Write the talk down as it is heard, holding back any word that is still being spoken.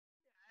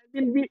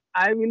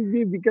I will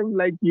be become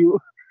like you.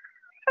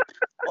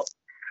 Oh,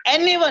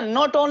 anyone,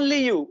 not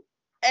only you.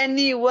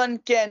 Anyone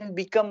can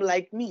become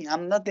like me.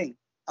 I'm nothing.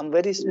 I'm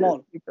very Yes,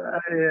 small.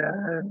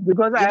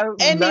 because I have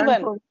learned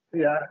Anyone. from,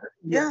 yeah,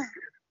 yes, Yeah.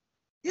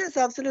 Yes,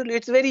 absolutely.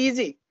 It's very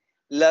easy.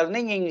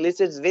 Learning English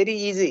is very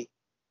easy.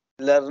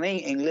 Learning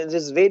English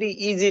is very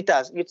easy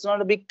task. It's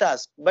not a big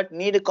task, but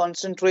need a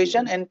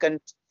concentration yes.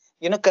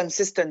 and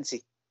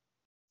consistency.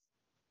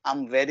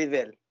 I'm very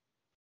well.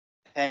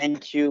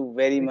 Thank you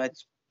very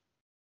much.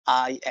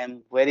 I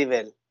am very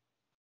well.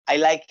 I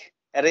like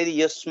really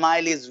your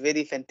smile is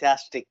very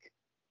fantastic.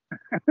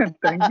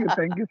 Thank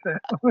you, sir.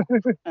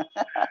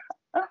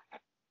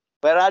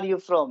 Where are you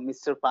from,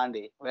 Mr.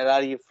 Pandey? Where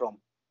are you from?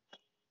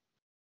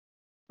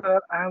 Sir,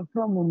 I am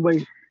from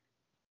Mumbai.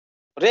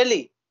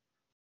 Really?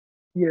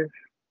 Yes,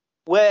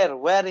 Where?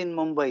 Where in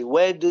Mumbai?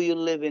 Where do you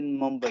live in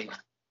Mumbai?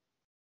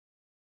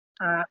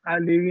 I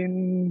live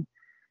in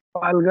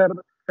Palghar,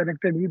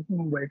 connected with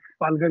Mumbai,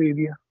 Palghar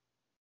area.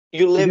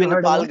 You Did live you in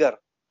heard about? Palghar.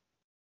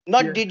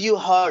 Not Yes. did you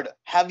heard?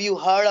 Have you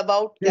heard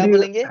about Did you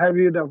cambly? have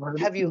you heard?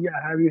 Have you?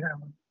 Yeah, have you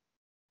heard?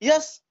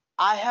 Yes,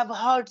 I have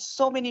heard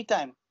so many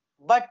times,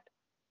 but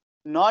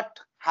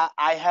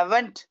I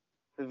haven't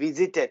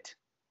visited.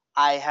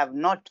 I have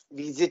not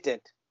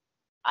visited.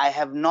 I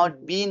have not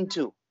Okay. been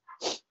to.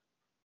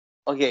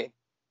 Okay.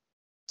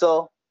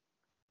 So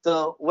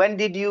so when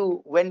did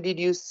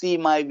you see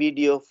my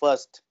video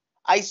first?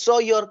 I saw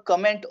your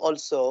comment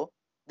also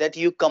that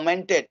you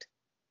commented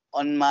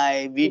on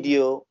my Yes.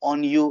 video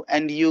on you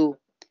and you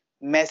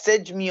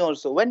message me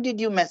also. When did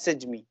you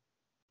message me,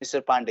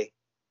 Mr. Pandey?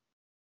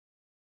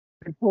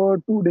 Before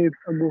 2 days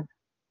ago.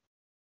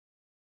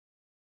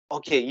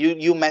 Okay,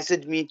 you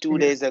messaged me two Yes,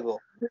 days ago.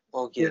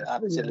 Okay, yes, yes.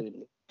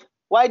 absolutely.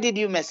 Why did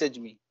you message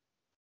me?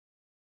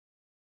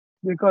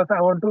 Because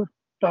I want to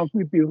talk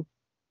with you,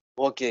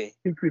 Okay,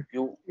 speak with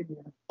you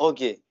you.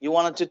 okay. You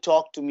wanted to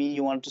talk to me.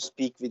 You want to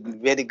speak with me.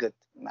 Very good,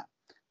 ma'am.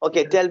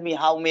 Okay, Yes. tell me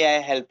how may I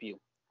help you?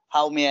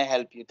 How may I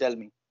help you? Tell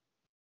me.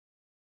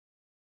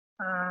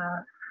 Uh,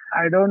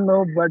 I don't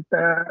know, but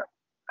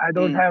I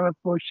don't Hmm. have a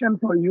question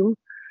for you.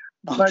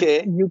 But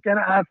Okay. you can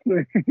ask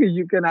me.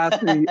 You can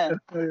ask me.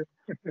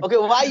 Okay.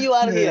 Why you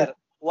are here?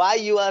 Why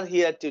you are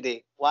here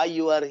today? Why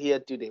you are here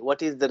today?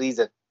 What is the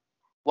reason?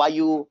 Why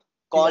you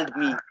Yeah, called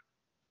me?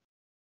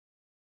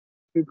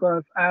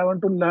 because I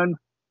want to learn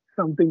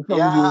something from you.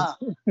 Yeah.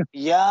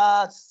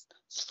 Yes.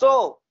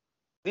 So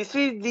this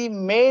is the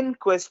main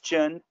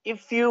question.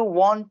 If you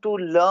want to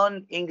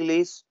learn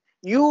English,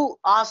 you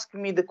ask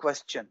me the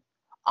question.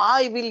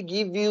 I will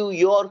give you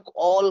your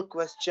all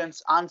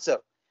questions answer.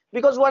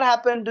 Because what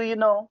happened, do you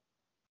know?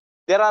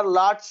 There are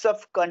lots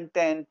of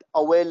content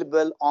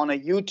available on a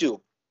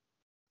YouTube.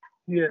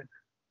 Yes.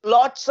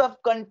 Lots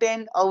of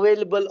content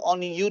available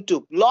on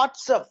YouTube.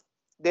 Lots of.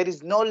 There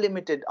is no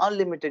limited,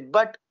 unlimited,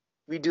 but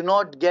we do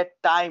not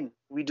get time.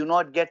 We do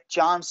not get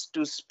chance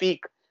to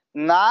speak.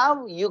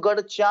 Now you got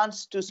a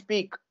chance to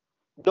speak.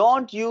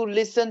 Don't you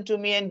listen to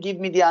me and give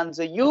me the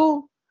answer.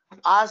 You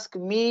ask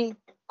me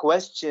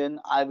question.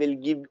 I will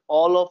give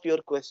all of your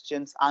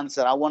questions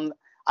answer. I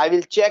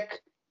will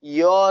check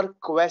your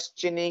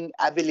questioning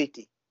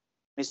ability,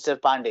 Mr.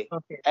 Pandey,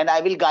 Okay. and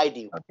I will guide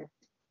you. Okay.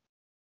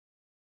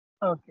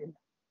 Okay.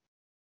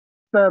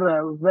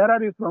 Sir, where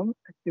are you from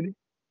actually?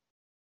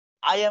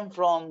 I am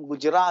from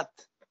Gujarat,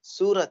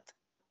 Surat.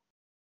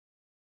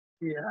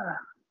 Yeah,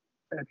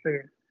 that's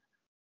it.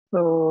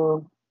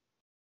 So,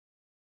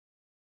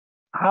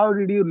 how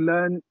did you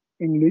learn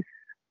English?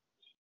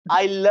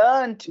 I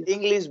learned Yeah.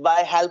 English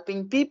by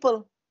helping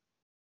people.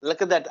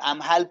 Look at that. I'm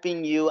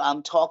helping you.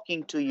 I'm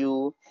talking to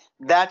you.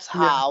 That's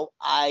Yeah. how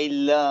I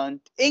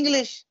learned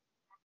English.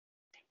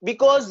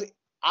 Because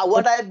But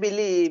what I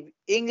believe,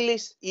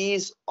 English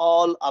is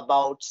all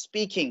about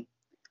speaking.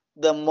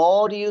 The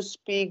more you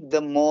speak,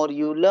 the more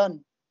you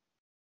learn.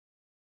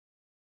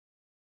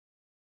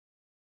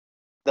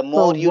 The so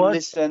more you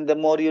listen, the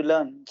more you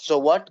learn. So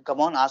what?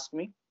 Come on, ask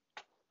me.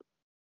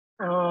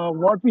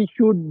 what we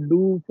should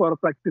do for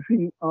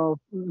practicing of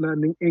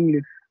learning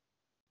English?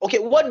 Okay,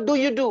 what do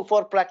you do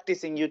for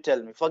practicing? You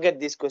tell me. Forget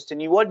this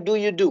question. What do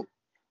you do?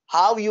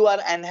 How you are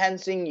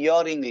enhancing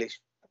your English?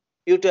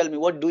 You tell me.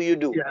 What do you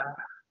do? Yeah.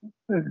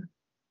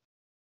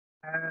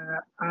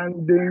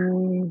 I'm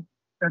doing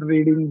a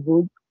reading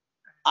book.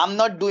 I'm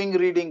not doing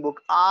reading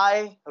book.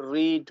 I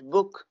read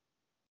book.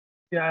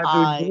 Yeah, I read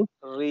I book.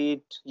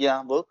 read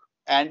yeah book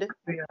and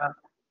Yeah,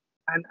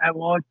 and I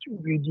watch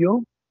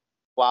video.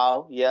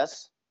 wow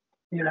yes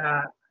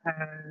Yeah,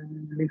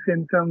 and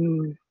listen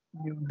some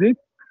music,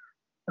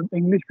 some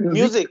English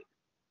music. music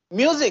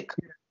music.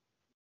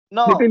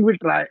 No, Little bit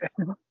try.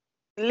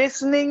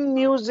 listening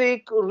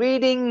music,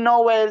 reading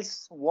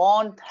novels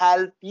won't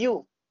help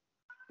you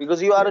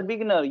because you are a Yes.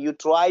 beginner. You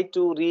try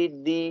to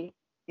read the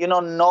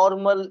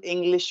normal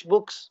English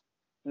books.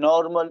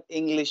 Normal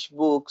English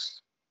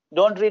books.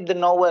 Don't read the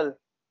novel.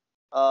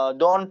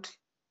 Don't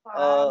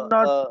I'm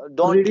not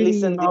don't reading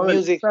listen the novel,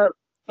 music. sir.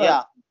 Sir,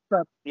 Yeah,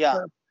 sir, yeah.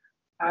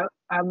 sir.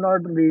 I'm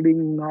not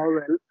reading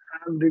novel.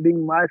 I'm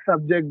reading my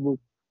subject book.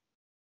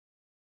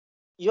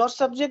 Your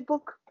subject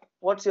book?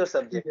 What's your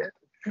subject? Yes.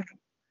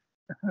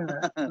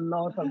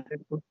 Law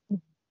subject book.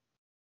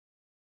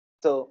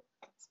 So,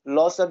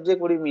 law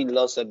subject, what do you mean,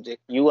 law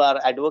subject? You are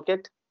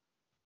advocate?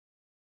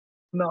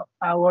 No,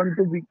 I want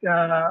to be.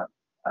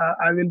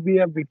 I will be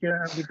a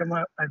become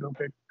a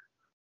advocate.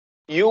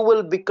 You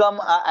will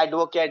become an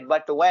advocate,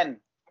 but when?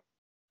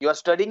 You are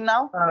studying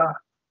now? Uh,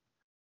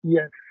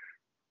 yes,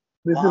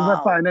 this is my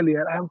Wow. final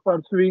year. I'm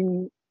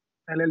pursuing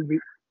LLB.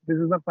 This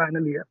is the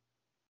final year.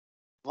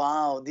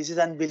 Wow. This is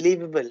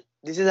unbelievable.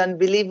 This is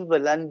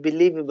unbelievable.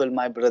 Unbelievable,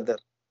 my brother.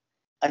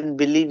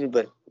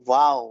 Unbelievable.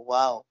 Wow.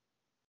 Wow.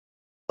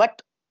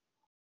 But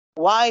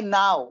why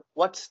now?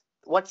 What's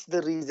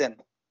the reason?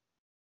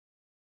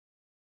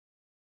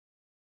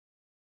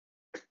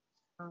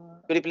 Uh,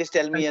 Could you please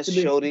tell me a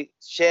Actually, story?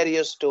 Share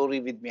your story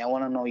with me. I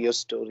want to know your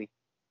story.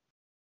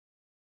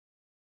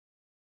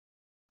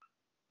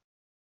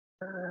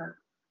 uh,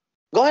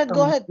 Go ahead.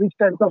 Go ahead. which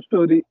types of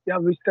story? Yeah,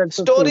 which types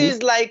of story?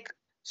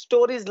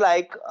 Stories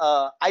like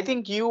I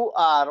think you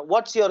are.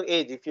 What's your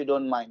age, if you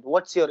don't mind?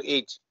 What's your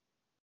age?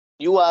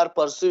 You are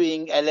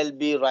pursuing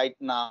LLB right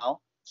now,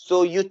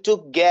 so you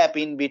took gap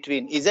in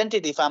between, isn't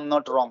it? If I'm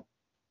not wrong,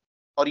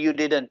 or you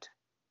didn't.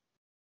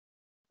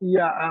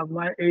 Yeah,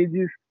 my age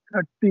is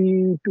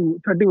 32,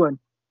 31.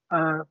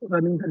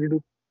 Running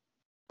 32.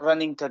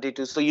 Running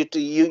 32. So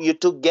you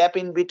took gap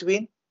in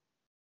between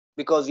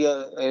because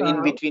you're in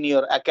Uh, between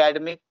your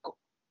academic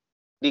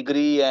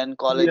degree and yeah,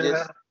 colleges.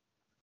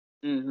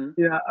 Mm-hmm.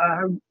 yeah.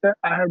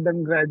 I have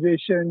done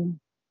graduation,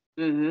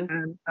 Mm-hmm.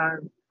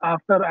 and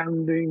after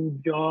I'm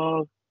doing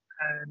job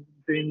and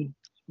doing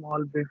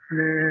small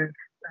business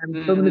and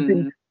so many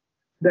things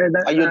Mm-hmm.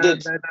 that You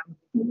did. that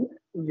I'm.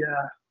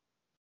 Yeah,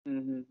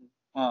 Mm-hmm.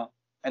 Uh,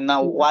 and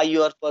now, yeah. why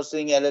you are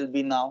pursuing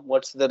LLB now?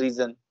 What's the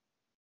reason?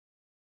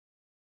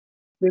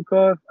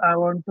 Because I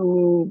want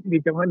to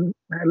become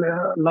a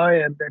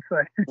lawyer. That's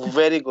why.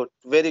 Very good,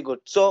 very good.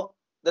 So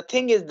the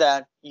thing is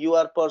that you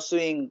are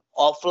pursuing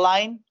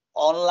offline,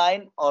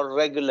 online, or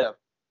regular.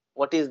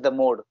 What is the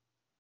mode?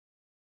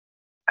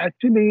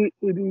 Actually,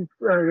 it is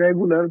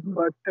regular,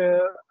 but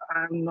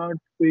I'm not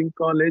doing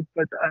college.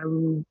 But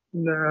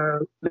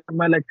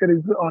my lecture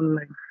is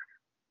online.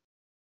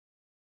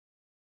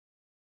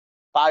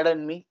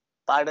 Pardon me,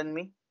 pardon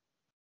me,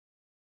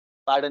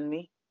 pardon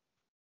me,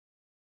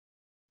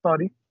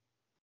 Sorry.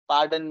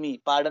 pardon me.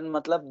 Pardon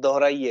मतलब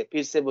दोहराइए,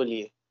 फिर से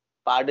बोलिए.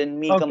 Pardon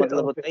me का Okay, मतलब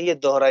okay, होता है ये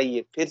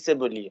दोहराइए, फिर से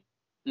बोलिए.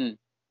 हम्म.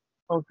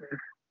 okay.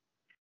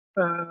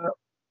 Uh,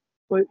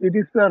 so it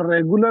is a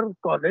regular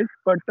college,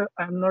 but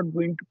I'm not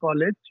going to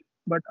college.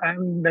 But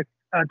I'm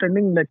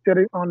attending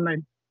lecture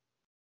online,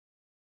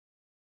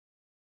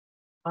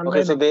 Okay,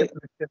 online so they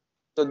lecture.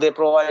 so they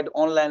provide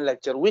online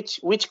lecture. Which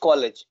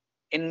college?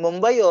 In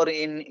Mumbai or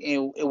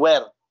in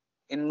where?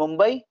 In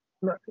Mumbai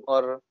No,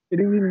 or it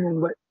is in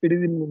Mumbai. It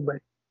is in Mumbai,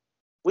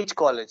 which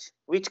college?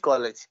 Which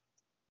college?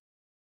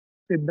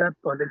 Siddharth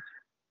College.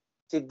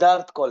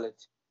 Siddharth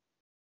College.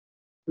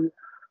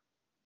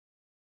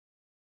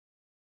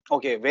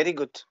 Okay, very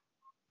good.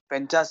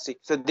 Fantastic.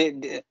 So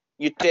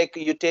you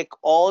take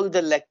all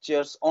the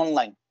lectures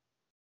online.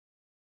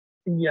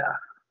 Yeah,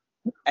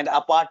 And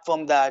apart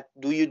from that,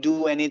 do you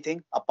do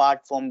anything?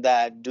 Apart from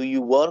that, do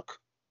you work?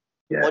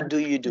 What yes, do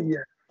you do?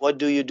 yes. What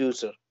do you do,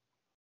 sir?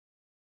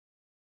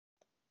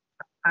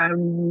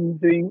 I'm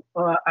an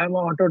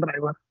auto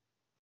driver.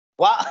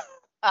 Wow.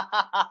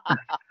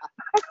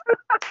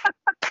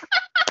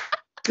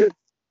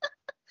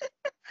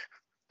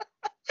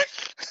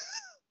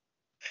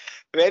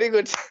 Very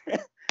good.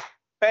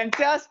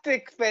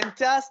 Fantastic,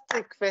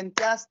 fantastic,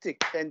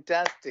 fantastic,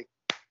 fantastic,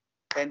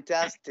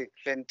 fantastic,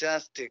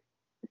 fantastic.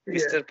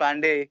 Yes. Mr.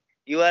 Pandey,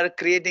 you are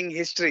creating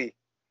history.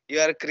 You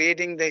are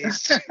creating the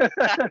history.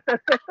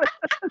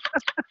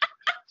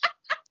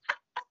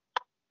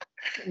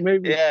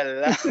 Maybe.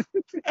 Yeah.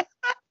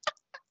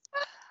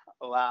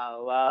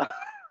 Wow, wow.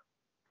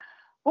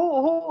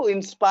 Who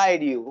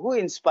inspired you? Who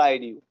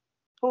inspired you?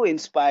 Who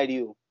inspired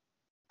you?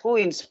 Who For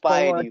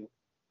inspired what? you?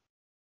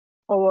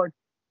 For what?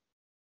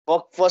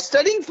 For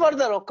studying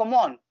further. Oh, come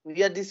on.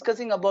 We are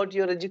discussing about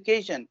your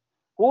education.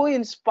 Who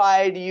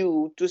inspired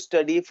you to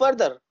study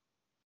further?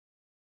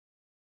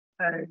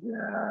 And,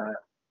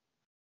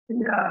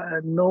 yeah,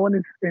 no one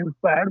is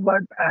inspired,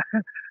 but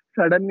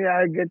suddenly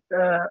I get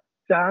a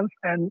chance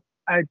and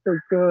I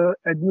took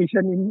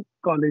admission in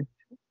college.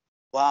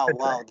 Wow, That's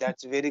wow, right.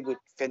 that's very good.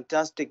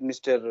 Fantastic,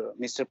 Mr.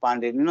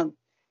 Pandey.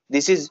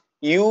 This is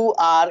you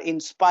are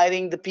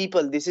inspiring the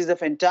people. This is a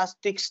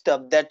fantastic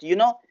stuff that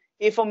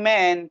if a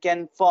man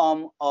can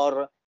form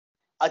or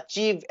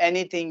achieve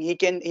anything, he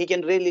can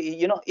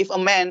really, if a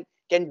man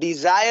can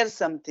desire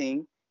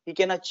something, he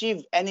can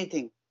achieve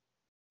anything.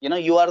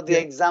 You are the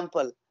Yes,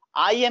 example.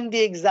 I am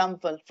the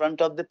example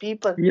front of the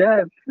people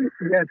yes,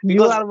 yes. You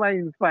because are my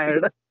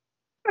inspired.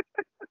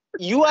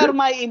 you are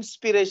my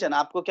inspiration.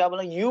 आपको क्या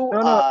बोला? You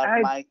No, no,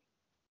 are my.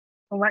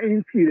 my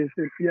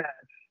inspiration. Yes,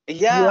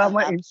 you are Yeah,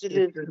 my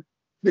absolutely. inspiration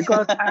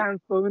because I have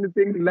so many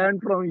things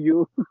learned from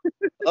you.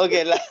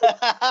 Okay.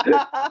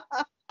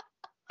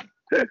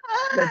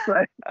 That's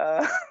why.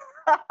 Uh,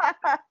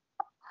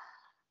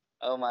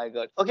 Oh my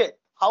God. Okay.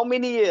 How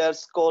many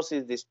years course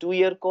is this? 2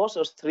 year course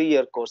or 3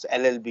 year course?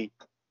 LLB.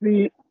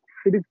 Three,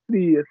 it is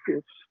 3 years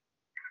course.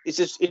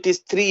 It is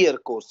 3 year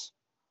course.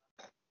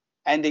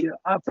 And Yeah,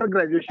 after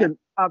graduation,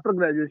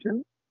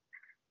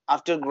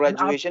 after and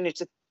graduation,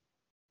 it's a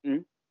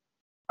mm,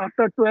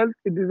 after 12th,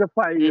 it is a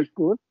 5 years mm,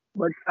 course.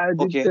 But I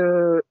did okay.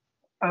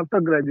 after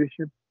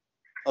graduation.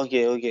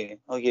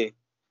 Okay.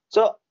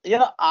 So,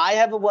 I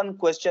have one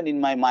question in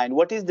my mind.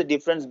 What is the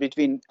difference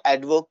between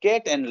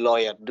advocate and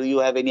lawyer? Do you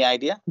have any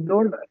idea?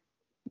 Don't,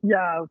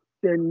 yeah,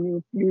 can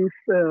you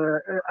please,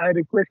 I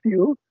request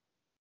you,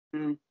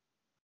 Mm.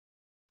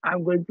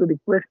 I'm going to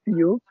request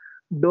you,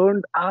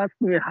 don't ask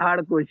me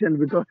hard question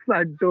because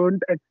I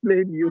don't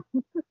explain you.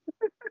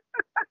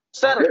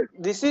 Sir,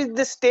 this is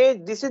the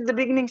stage. This is the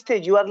beginning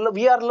stage.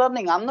 We are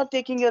learning. I'm not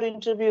taking your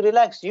interview.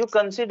 Relax. You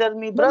consider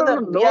me No, no, no,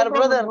 brother. We no are problem,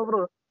 brother. no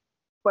problem.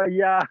 But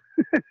yeah,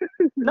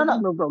 No, no.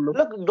 no problem.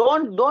 Look,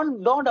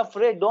 don't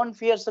afraid. Don't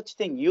fear such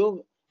thing.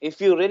 If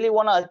you really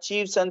want to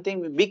achieve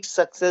something big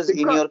success in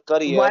Because your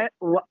career, why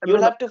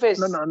you'll no, no, have to no,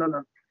 face. no, no,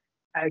 no.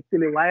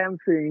 Actually, why I'm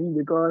saying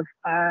because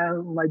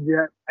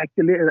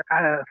actually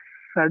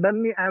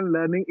suddenly I'm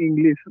learning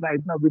English right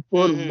now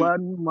before Hmm.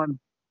 1 month.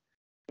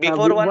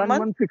 Before one One month.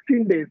 month,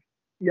 16 days.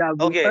 Yeah,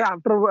 Okay.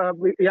 after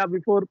yeah,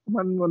 before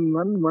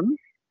 1 month,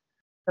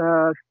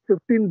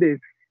 15 days.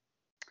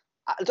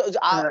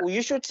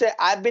 You should say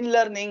I've been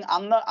learning.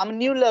 I'm a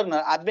new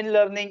learner. I've been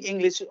learning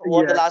English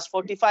over the Yeah, last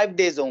 45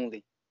 days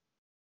only.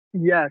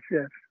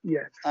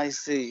 yes. I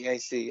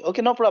see.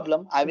 Okay, no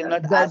problem. I will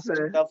not That's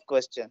ask tough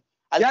question.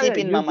 I'll yeah. keep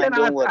in my You can mind.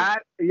 Don't ask. worry.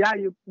 Yeah,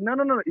 you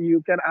no.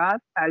 You can ask.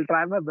 I'll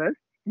try my best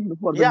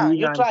for the Yeah, giving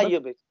you try answer.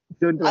 your best.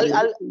 Don't I'll, worry.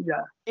 I'll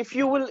Yeah, if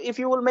you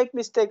will make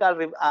mistake,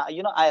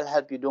 I'll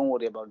help you. Don't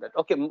worry about that.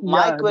 Okay,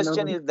 my yeah. No,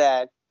 question no. is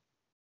that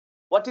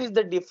what is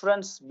the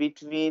difference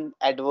between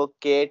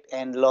advocate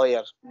and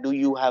lawyer? Do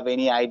you have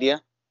any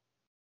idea?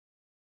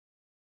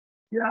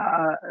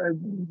 Yeah,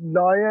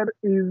 lawyer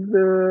is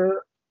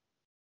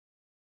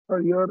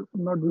you're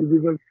not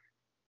visible.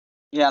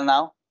 Yeah,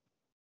 now,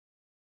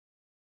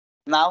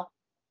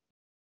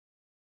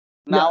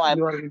 Yeah, now I'm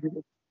you are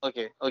visible.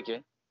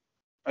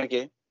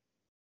 okay.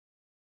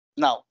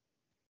 Now,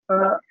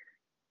 Uh,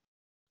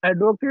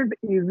 Advocate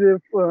is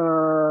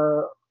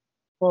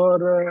for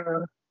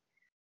uh,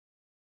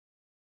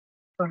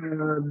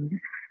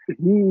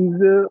 he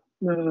is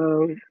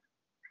uh,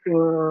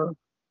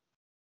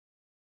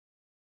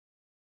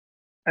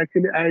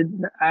 actually I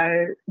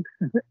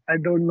I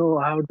don't know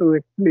how to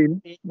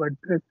explain, y- but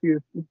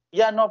seriously,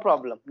 yeah, no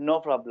problem.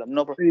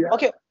 yeah,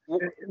 Okay,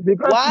 why?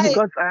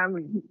 because I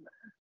am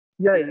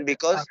yeah.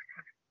 Because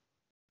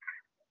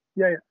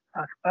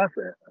Ask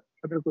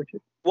other question.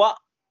 why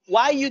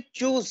why you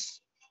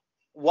choose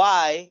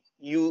why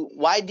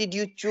did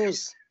you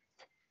choose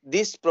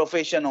this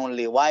profession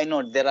only? Why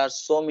not? There are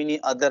so many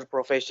other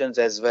professions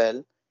as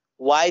well.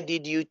 Why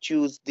did you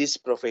choose this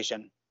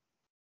profession?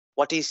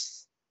 What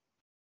is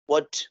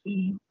what?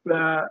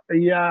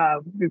 Yeah,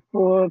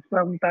 before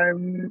some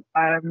time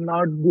I am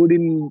not good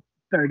in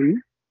study,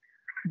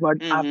 but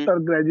Mm-hmm, after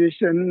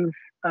graduation,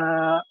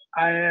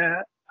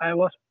 I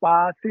was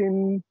passed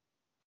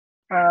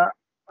uh,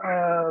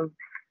 uh,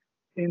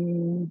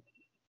 in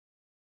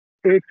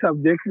 8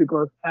 subjects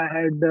because I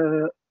had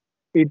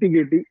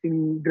 80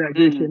 in mm-hmm.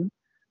 graduation.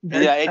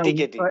 That Yeah,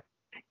 etiquette.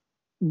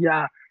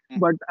 yeah,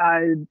 but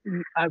I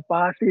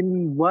passed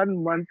in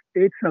 1 month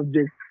 8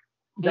 subjects.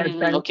 That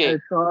Mm-hmm, time I okay.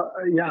 saw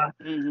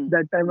Mm-hmm,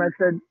 that time I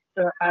said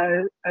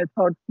I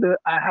thought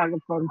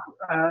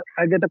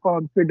I get a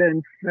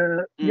confidence.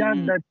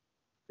 mm-hmm, That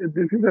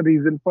this is a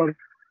reason for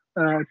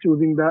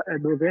choosing the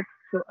advocate.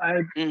 So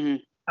mm-hmm.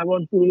 I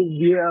want to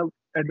be a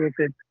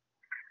advocate.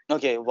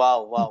 Okay,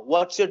 wow.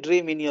 What's your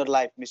dream in your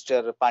life,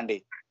 Mr.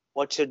 Pandey?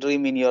 What's your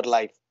dream in your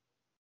life?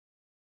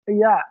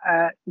 Yeah,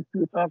 if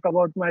you talk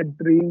about my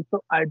dream,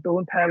 so I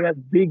don't have a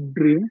big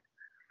dream,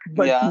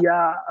 but Yeah.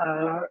 yeah,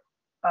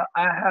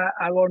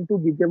 I want to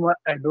become an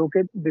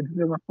advocate. This is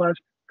my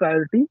first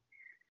priority,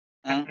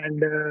 Uh,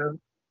 and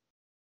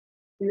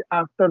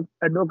after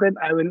advocate,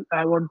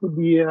 I want to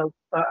be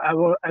I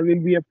will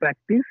be a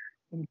practice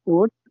in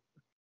court,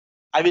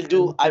 and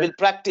I will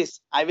practice.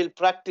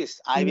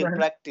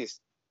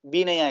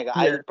 Bhi nahi aayega. I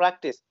yeah, will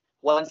practice.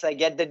 Once I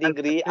get the I'll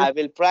degree, practice. I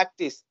will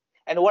practice.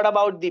 And what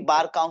about the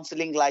bar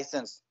counseling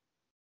license?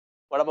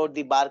 What about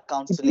the bar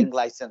It is counseling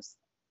license?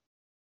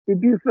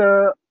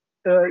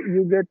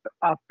 you get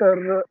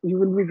after you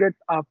will be get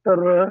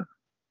after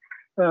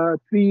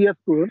 3 years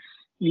course.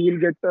 You will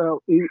get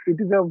it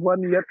is a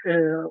 1 year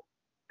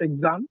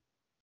exam,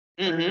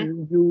 Mm-hmm.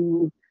 and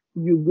you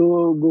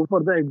go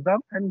for the exam,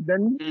 and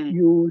then Mm-hmm.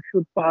 you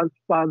should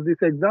pass this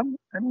exam,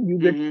 and you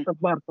get Mm-hmm. a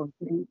bar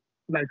counseling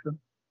license.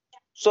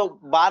 So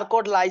bar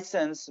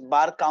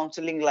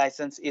counseling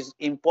license is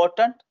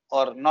important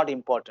or not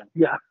important?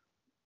 Yeah,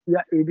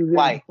 yeah, it is Why?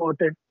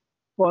 important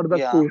for the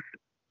Yeah. court.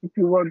 If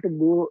you want to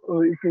go,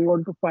 if you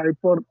want to fight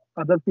for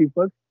other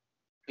people,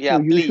 so Yeah,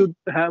 you plea. should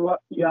have a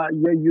yeah.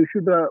 You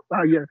should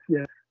yes.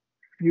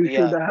 You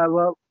should Yeah. have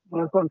a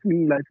bar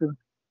counseling license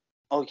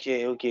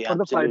Okay, okay, for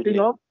the fighting absolutely.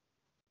 of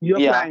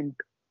your Yeah. client.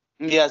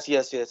 Yes,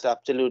 yes, yes,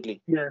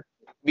 absolutely. Yes,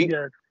 We,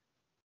 yes,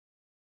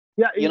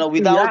 yeah,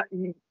 without,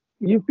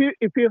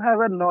 if you have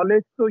a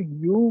knowledge, so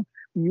you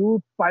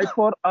fight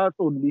for us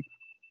only,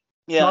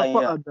 yeah, not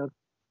for yeah, others.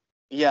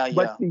 yeah,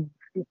 But yeah.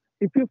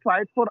 if you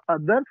fight for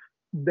others,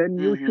 then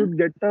you Mm-hmm. should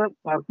get a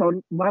bar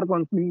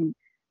counseling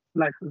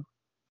license.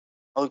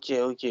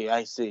 Okay, okay,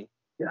 I see.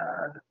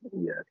 Yeah,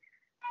 yes,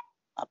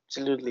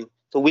 Absolutely.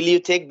 So will you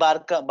take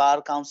bar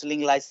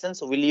counseling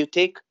license? Will you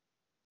take?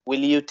 Will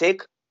you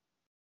take?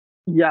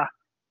 yeah,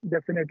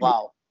 definitely.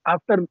 Wow.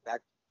 After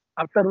That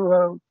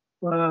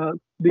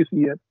this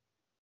year,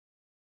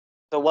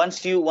 so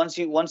once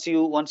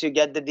you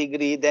get the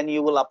degree, then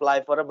you will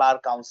apply for a bar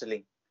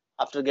counseling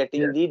after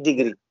getting yes, the yes,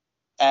 degree.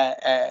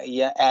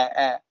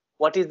 Yeah.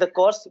 What is the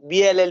course?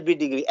 BLLB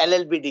degree.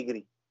 LLB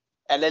degree.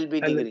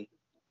 LLB I'll, degree.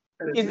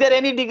 I'll Is be- there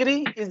any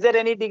degree? Is there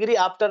any degree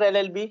after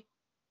LLB?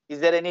 Is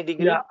there any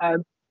yeah, degree?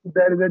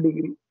 there is a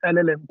degree,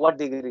 LLM, What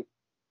degree?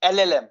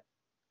 LLM.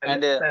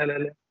 And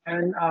LLM,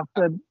 and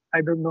after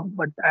I don't know,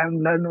 but I am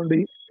learned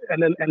only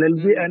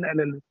LLB mhm. and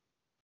LLM.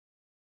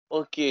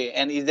 Okay.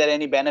 And is there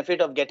any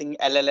benefit of getting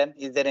LLM?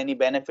 Is there any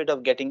benefit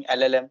of getting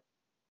LLM?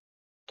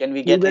 Can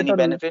we You get get any a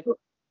benefit?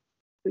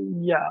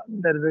 yeah,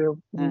 there is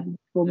Mm,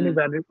 so many mm,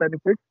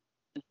 benefits.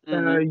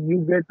 mm-hmm,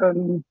 You get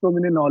so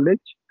many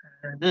knowledge,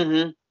 and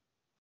mm-hmm,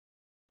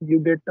 you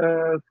get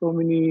so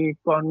many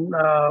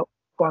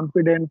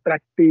confident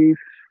practice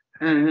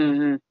and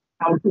mm-hmm,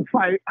 how to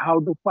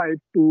fight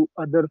to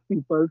other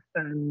people,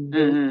 and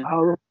mm-hmm,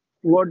 how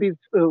what is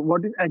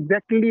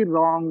exactly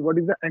wrong, what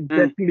is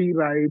mm-hmm, exactly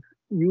right.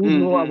 You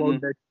know mm-hmm.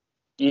 about that,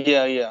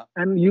 Yeah, yeah.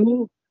 and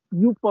you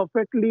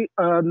perfectly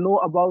know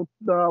about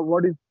the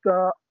what is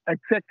the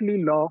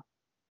exactly law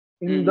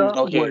in Mm-hmm. the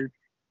Okay. world,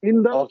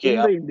 Okay.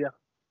 in the India.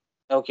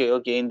 Okay.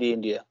 Okay. In the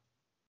India.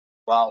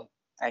 Wow.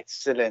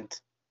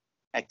 Excellent.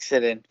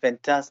 Excellent.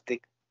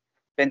 Fantastic.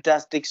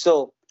 Fantastic.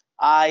 So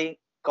I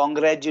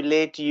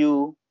congratulate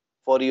you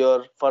for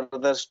your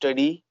further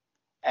study.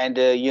 And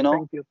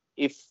Thank you.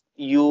 if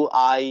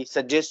I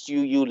suggest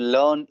you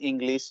learn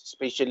English,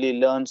 especially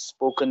learn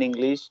spoken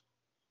English.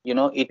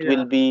 Yeah,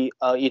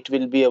 It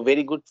will be a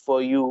very good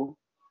for you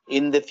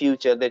in the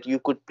future, that you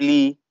could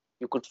play,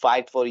 you could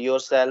fight for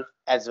yourself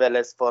as well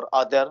as for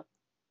other.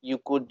 You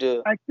could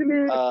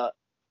actually, uh,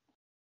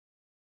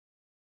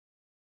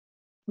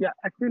 yeah,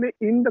 actually,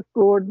 in the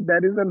code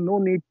there is a no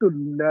need to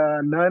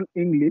learn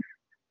English.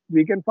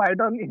 We can fight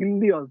on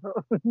Hindi also.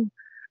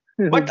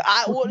 but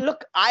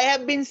look, I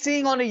have been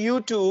seeing on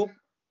YouTube,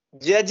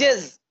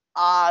 judges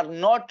are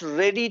not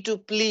ready to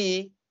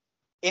play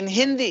in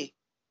Hindi.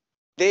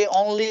 They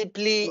only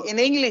play So, in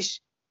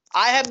English.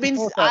 I have been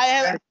no, sir.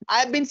 I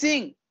have been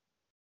seeing.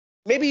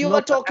 Maybe you No,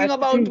 are sir. talking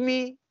about Actually,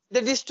 me,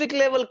 the district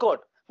level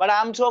court, but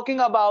I'm talking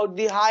about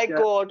the high yeah,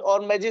 court or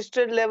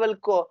magistrate level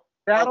court.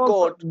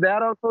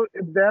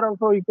 there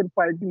also you can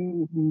fight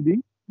in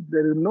Hindi.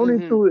 There is no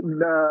need Hmm. to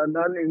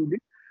learn English.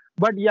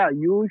 But yeah,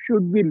 you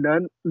should be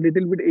learn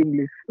little bit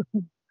English.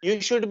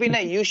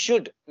 You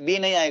should भी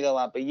नहीं आएगा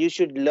वहां पे. You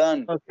should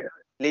learn Okay,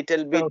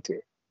 little bit okay.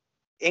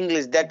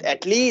 English, that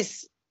at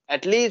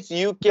least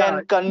you Yeah,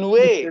 can you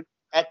convey, can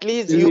at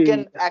least you really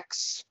can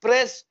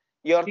express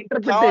your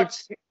interpret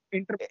thoughts.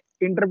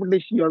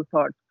 interpret your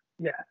thought.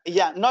 Yeah,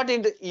 Yeah, not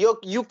in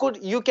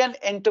you can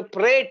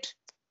interpret,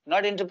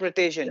 not yeah,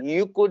 interpretation.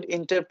 You could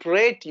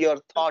interpret your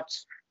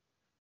thoughts.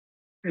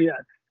 yeah,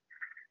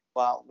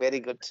 Wow, very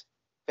good.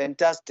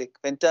 Fantastic,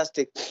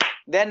 fantastic.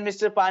 Then,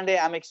 Mr. Pandey,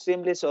 I'm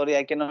extremely sorry.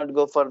 I cannot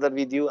go further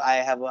with you. I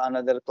have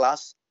another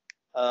class.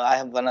 I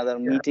have another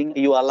yeah. meeting.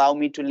 You allow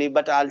me to leave,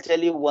 but I'll tell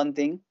you one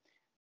thing.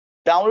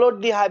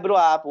 Download the Hybro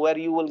app, where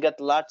you will get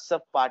lots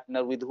of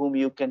partner with whom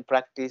you can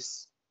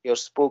practice your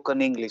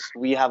spoken English.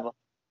 We have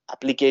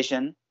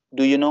application.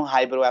 Do you know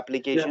Hybro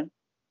Yeah. application?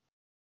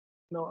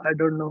 No, I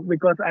don't know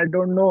because I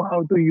don't know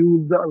how to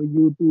use the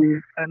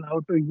YouTube and how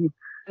to use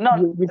No,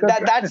 you because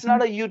that's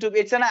not a YouTube.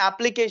 It's an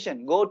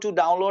application. Go to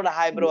download a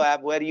Hybro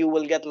app, where you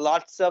will get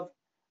lots of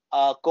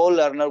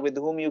co-learner with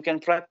whom you can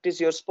practice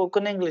your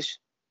spoken English.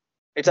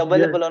 It's yes,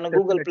 available on a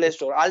Google Play definitely.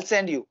 Store. I'll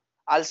send you.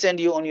 I'll send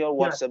you on your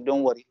Yeah, WhatsApp.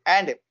 Don't worry.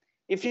 And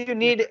if you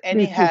yeah. need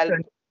any Please help,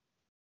 send.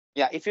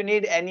 yeah, if you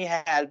need any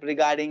help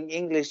regarding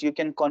English, you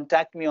can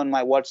contact me on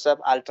my WhatsApp.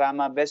 I'll try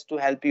my best to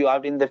help you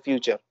out in the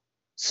future,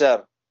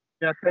 sir.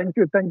 Yeah, thank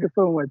you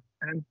so much.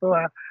 And so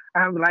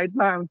I'm right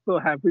now. I'm so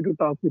happy to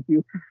talk with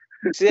you.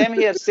 Same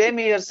here,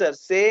 sir.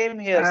 Same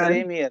here, And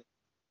same here.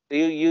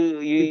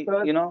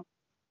 because You know.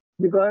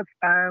 because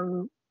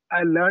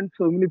I learned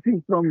so many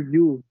things from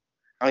you.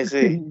 I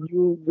see.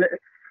 you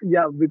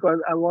yeah, because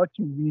I watch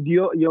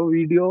your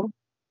video.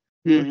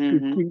 You're Mm-hmm.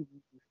 speaking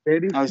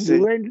very I see.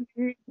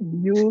 fluently.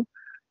 You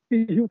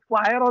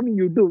fire on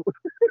YouTube.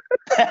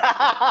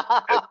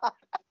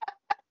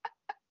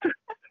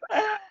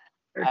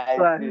 That's I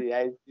why. see.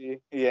 I see.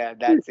 Yeah,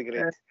 that's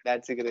great.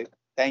 That's great.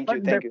 Thank But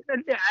you. Thank you.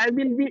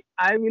 definitely,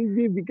 I will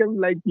be become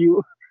like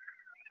you.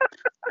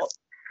 Oh,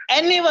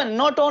 anyone,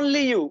 not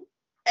only you.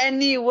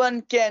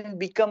 anyone can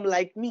become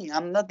like me.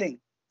 I'm nothing.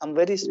 I'm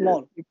very Yes,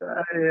 small.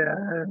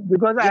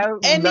 because I have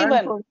learned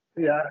Anyone. from,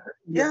 yeah,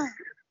 yes, Yeah.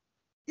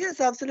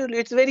 Yes, absolutely.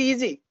 It's very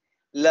easy.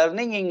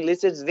 Learning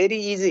English is very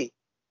easy.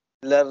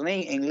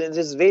 Learning English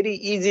is very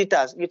easy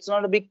task. It's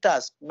not a big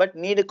task, but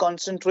need a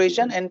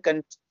concentration yes, and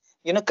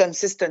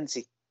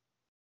consistency.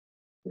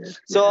 yes,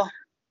 yes. So,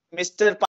 Mr.